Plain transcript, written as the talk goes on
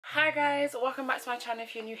Hi guys, welcome back to my channel.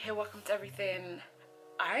 If you're new here, welcome to Everything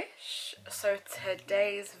Aish. So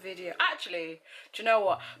today's video, actually, do you know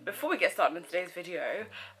what, before we get started on today's video,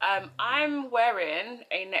 I'm wearing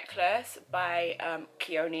a necklace by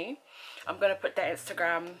Keone. I'm gonna put their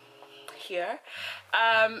Instagram here.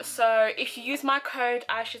 So if you use my code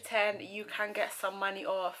Aish10, you can get some money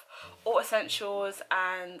off all essentials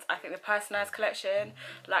and I think the personalized collection.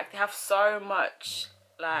 Like, they have so much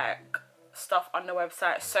like stuff on the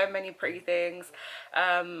website, so many pretty things.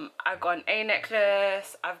 I've got an A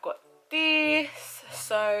necklace, I've got this,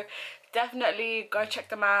 so definitely go check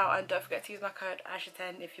them out and don't forget to use my code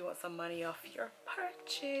Aish10 if you want some money off your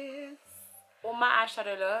purchase. All my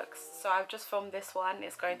eyeshadow looks, so I've just filmed this one,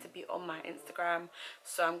 it's going to be on my Instagram,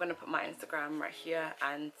 so I'm going to put my Instagram right here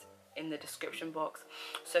and in the description box.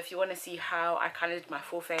 So if you want to see how I kind of did my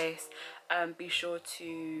full face, be sure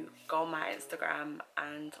to go on my Instagram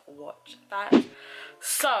and watch that.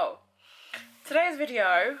 So today's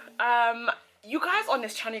video, you guys on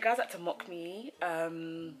this channel, you guys like to mock me.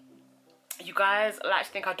 You guys like to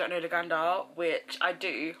think I don't know Luganda, which I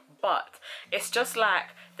do, but it's just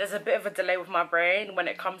like there's a bit of a delay with my brain when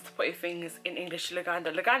it comes to putting things in English to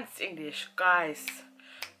Luganda. Luganda's English, guys,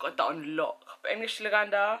 got that on lock, but English to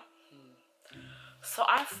Luganda. So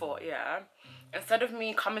I thought, yeah, instead of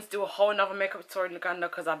me coming to do a whole nother makeup tutorial in Luganda,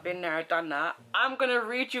 because I've been there, I've done that, I'm gonna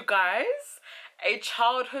read you guys a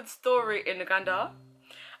childhood story in Luganda.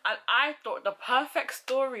 And I thought the perfect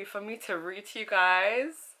story for me to read to you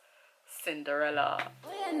guys, Cinderella.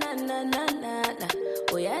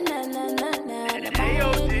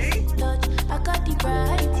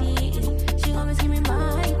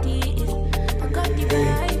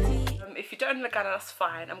 If you don't look at it, that's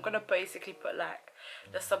fine. I'm gonna basically put like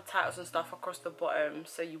the subtitles and stuff across the bottom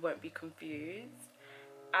so you won't be confused.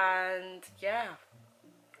 And yeah,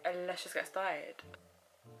 and let's just get started.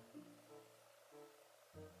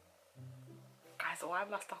 Guys, why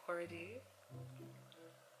am I stuck already?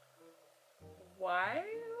 Why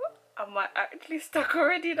am I actually stuck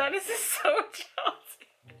already? Now this is so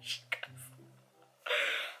childish.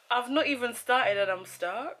 I've not even started and I'm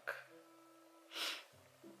stuck.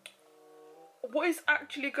 What is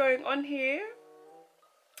actually going on here?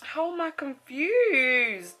 How am I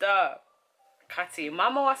confused? Kati,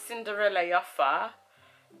 mama wa Cinderella yafa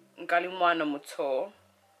ngalimwana muto.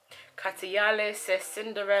 Kati yale se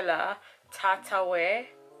Cinderella tata we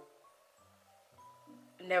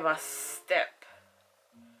never step.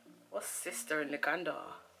 What's sister in Luganda?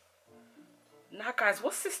 Nah guys,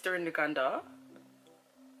 what's sister in Luganda?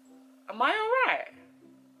 Am I alright?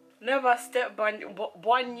 Never step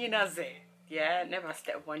bwanyinaze. Yeah, never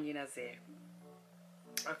step bwanyinaze.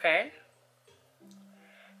 Okay.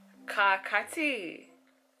 Kakati.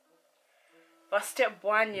 But step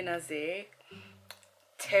bwanyinaze.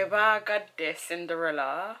 Teba gadde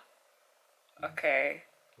Cinderella. Okay.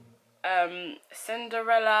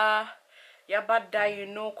 Cinderella yabadda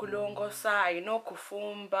yino kulongosa yino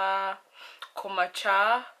kufumba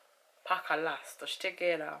kumacha paka last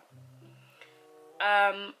oshtegera.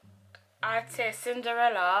 Ate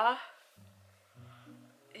Cinderella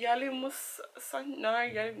yali no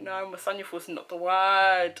musanyufu's not the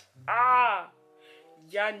word.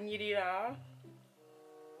 Yanirira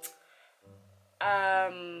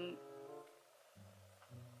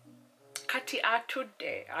Kati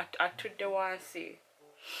atude wansi.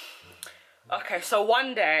 Okay, so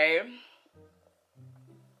one day,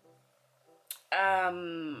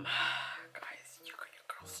 guys, your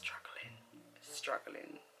girl's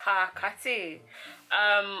struggling. Kati,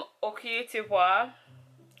 okiyitibwa,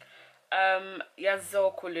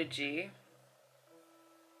 yazokuluji.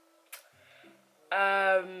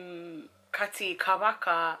 Kati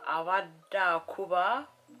kabaka awada kuba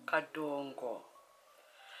kadongo.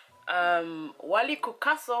 Wali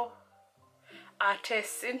kukaso ate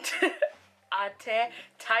ate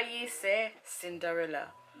tayise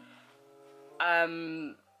Cinderella.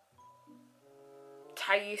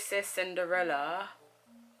 Tayise Cinderella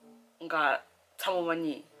nga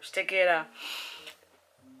tamumanyi shtegera.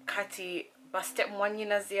 Kati bastep mwanyi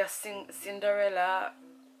nazia Cinderella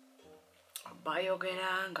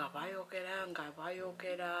bayogera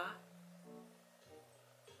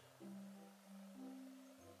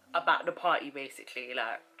about the party, basically,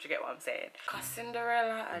 like, do you get what I'm saying? Cause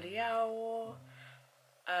Cinderella adiawo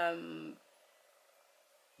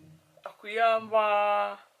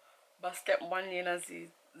akuyamba bastep mwanyi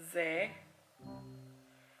ze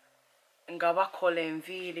nga bakola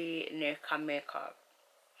enviiri ne makeup.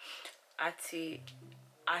 Ate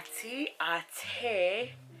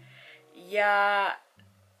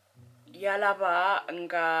yalaba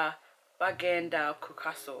nga bagenda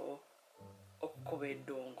kukaso okukuba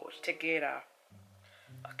eddongo. Kitegeera?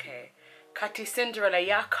 Okay. Kati Cinderella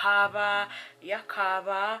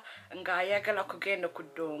yakaba ng'ayagala kugenda ku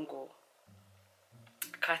ddongo.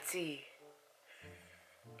 Kati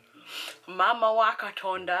Mama wa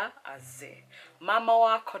Katonda azze. Mama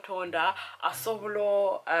wa Katonda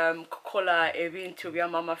asobola kukola ebintu bya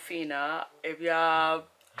Mama Fina ebya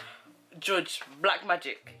Judge Black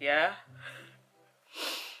Magic, yeah?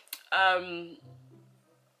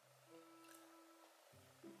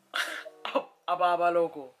 Ababa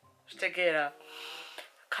logo. Kitegeera?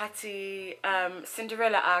 Kati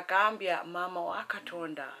Cinderella agambya Mama wa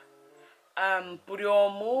Katonda buli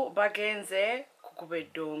omu bagenze kukuba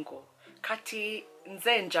eddongo. Kati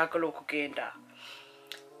nze njagala okugenda.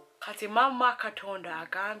 Kati Mama Katonda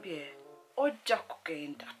agambye ojja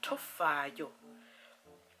kugenda tofaayo.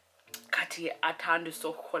 Kati atandise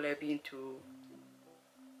okukola ebintu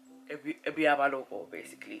ebyabalogo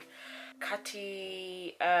basically.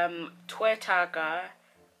 Kati twetaaga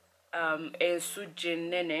ensujja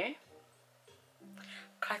ennene.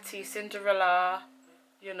 Kati Cinderella,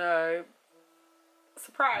 you know,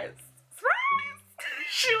 surprised.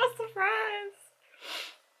 She was surprised.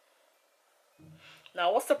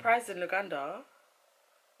 Now, what's surprised in Luganda?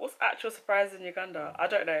 What's actual surprise in Uganda? I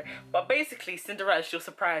don't know. But basically, Cinderella, she was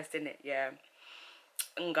surprised, innit? Yeah.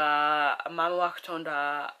 Nga Mama wa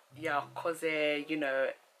Katonda yakoze, you know,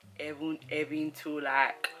 ebintu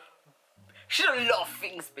like, she did a lot of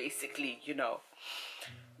things basically, you know.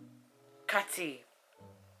 Kati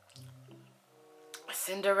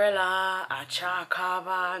Cinderella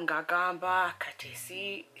achakaba ngagamba kati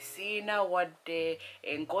sina wadde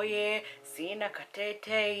engoye, sina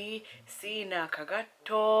katetei, sina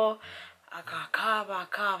kagato, akakaba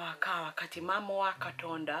kati Mama wa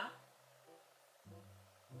Katonda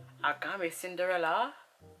agambe Cinderella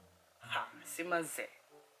simaze.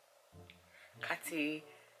 Kati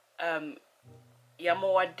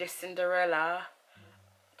yamuwadde Cinderella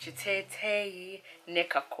kiteteyi ne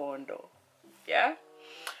kakondo. Yeah?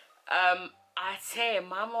 Ate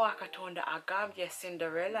Mama wa Katonda agambye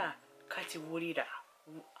Cinderella kati wulira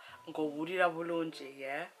ng'owulira bulungi,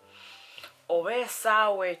 yeah? Oba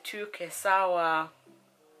essaawa etuuka essaawa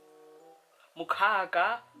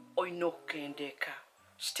 6 olina okugenda eka.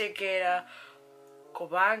 Kitegeera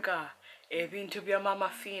kubanga ebintu bya Mama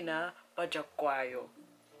Fina bajja kuggwayo.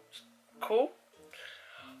 Cool?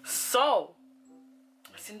 So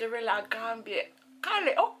Cinderella agambye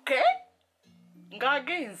kale okay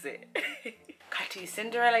ng'agenze. Kati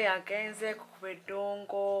Cinderella yagenze kukuba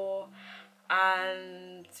eddongo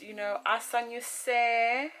and you know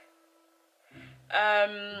asanyuse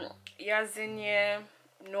yazinye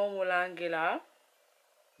n'omulangira,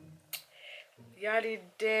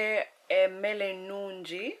 yalidde emmere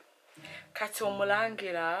ennungi. Kati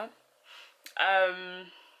omulangira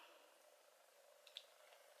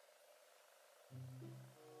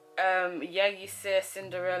yayise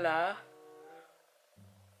Cinderella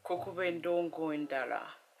kukuba eddongo endala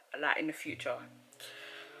like in the future.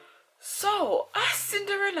 So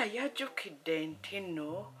Cinderella yajjukidde nti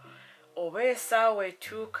nno oba essaawa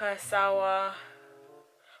etuuka essaawa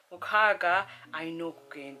 6 alina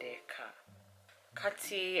okugenda eka.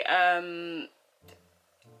 Kati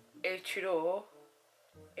ekiro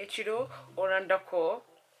olwandako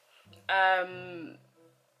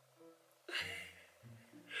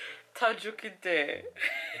tajjukidde.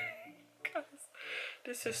 Guys,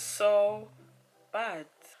 this is so bad.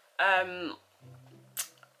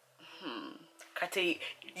 Kati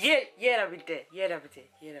yerabidde.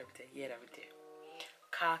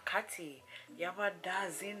 Kakati yabadde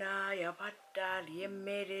azina, yabadde alya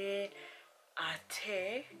emmere,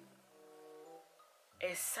 ate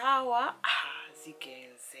essaawa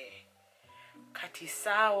zigenze. Kati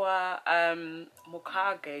essaawa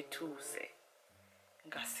 6 etuuse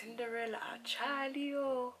nga Cinderella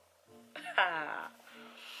akyaliyo.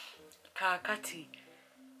 Kakati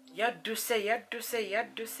yadduse.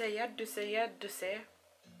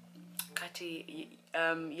 Kati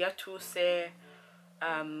yatuuse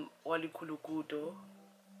wali ku luguudo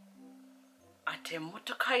ate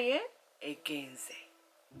emmotoka ye egenze.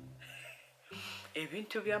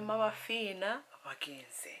 Ebintu bya Mama Fina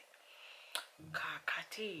bagenze.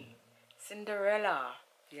 Kakati Cinderella,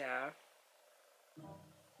 yeah,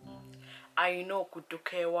 alina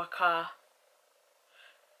okudduka ewaka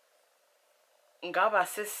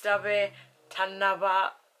ng'abasista be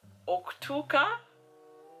tannaba okutuuka.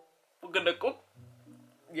 We're gonna cook.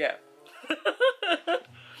 Yeah.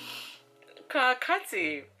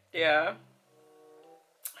 Kakati, yeah,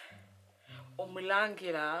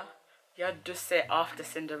 omulangira yaduse after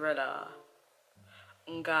Cinderella.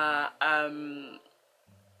 Nga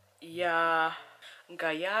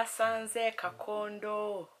yasanze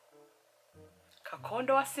kakondo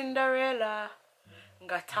wa Cinderella.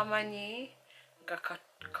 Nga tamanyi nga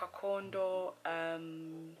kakondo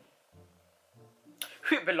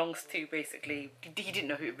who it belongs to, basically. He didn't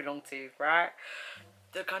know who it belonged to, right?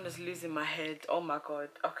 The gun is losing my head. Oh my god.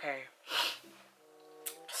 Okay.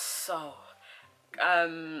 So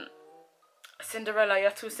Cinderella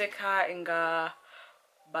yatuseka inga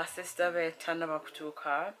basista ve tana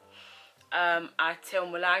bakutuka. Ate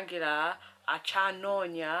umulangira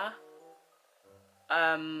achanonya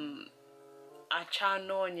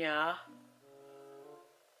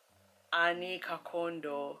ani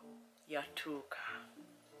kakondo yatuka.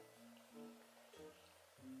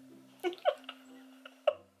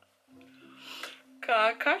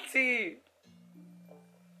 Kakati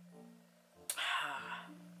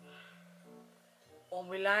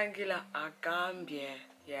omulangila agambye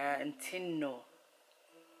ya ntino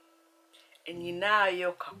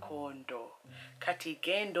enyinayo kakondo kati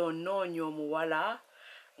gendo nonyo muwala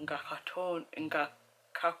nga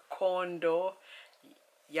kakondo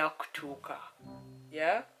yakutuka.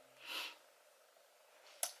 Yeah,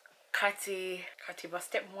 kati ba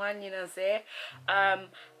step 1 yinaze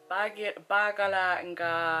bagala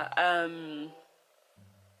nga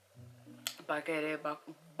bagere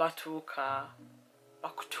batuka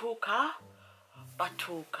bakutuka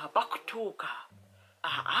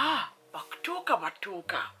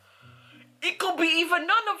it could be even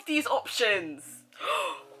none of these options.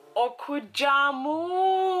 Okujamu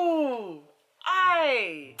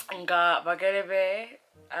ay nga bagerebe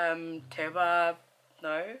teba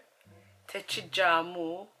no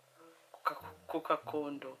techijamu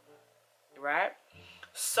kukakondo, right?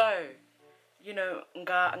 So you know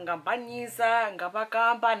nga banyiza nga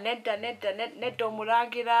bagamba nedda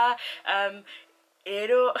omulagira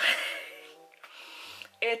ero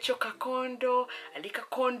echo kakondo ali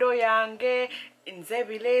kakondo yange nze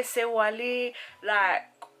bilese wali like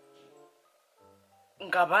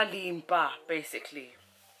nga balimpa basically.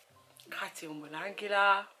 Kati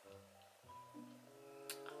omulagira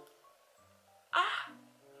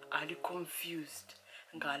ali confused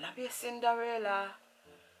nga alabye Cinderella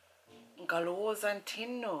nga lowooza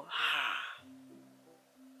ntino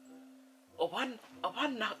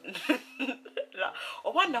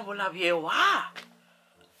oba namulabyewa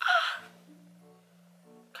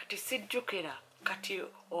kati sijjukira kati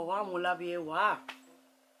oba mulabyewa.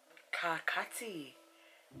 Kakati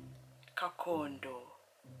kakondo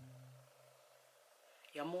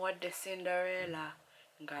yamuwadde Cinderella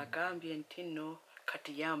nga agambye ntino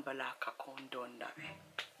kati yambala kakondo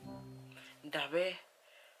ndabe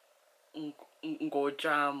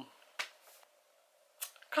ngojamu.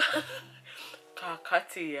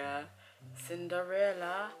 Kakati ya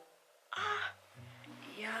Cinderella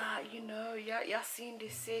yeah, you know,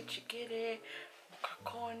 yasindise chigere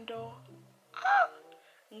kakondo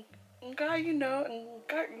nga you know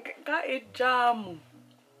nga ejamu.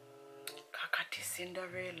 Kakati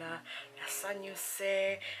Cinderella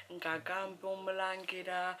yasanyuse ngagamba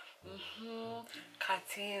omulangira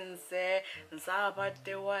kati nze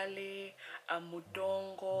nzabadde wali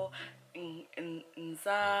amudongo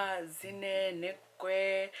nza zine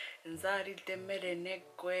negwe nzalidde emmere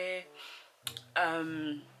negwe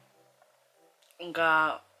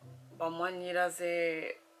nga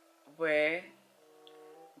bamwanyiraze bwe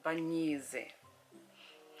banyize.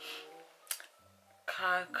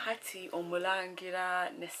 Kakati omulangira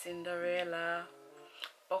ne Cinderella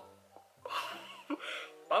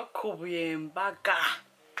bakubye embaga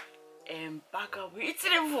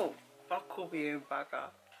buyitirivu bakubye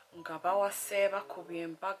embaga nga bawase bakubye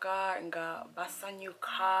embaga nga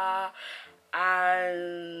basanyuka,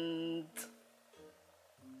 and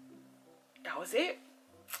that was it.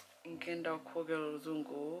 Ngenda kwogera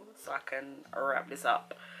oluzungu so I can wrap this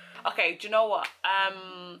up. Okay, do you know what?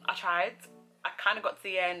 I tried. I kind of got to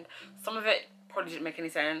the end. Some of it probably didn't make any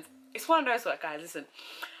sense. It's one of those what, guys, listen.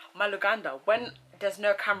 My Luganda, when there's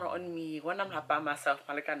no camera on me, when I'm like by myself,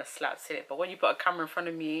 my Luganda slaps in it. But when you put a camera in front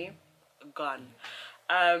of me, gone.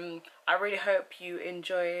 I really hope you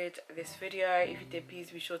enjoyed this video. If you did,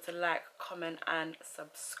 please be sure to like, comment and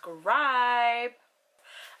subscribe.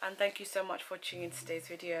 And thank you so much for tuning in today's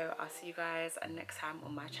video. I'll see you guys next time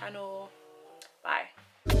on my channel. Bye.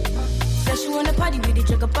 She wanna party with the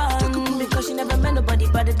jugger band because she never met nobody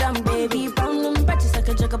better than baby. Brown and practice like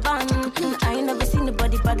a jugger band. I ain't never seen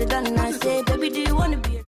nobody better than I say, baby, do you wanna be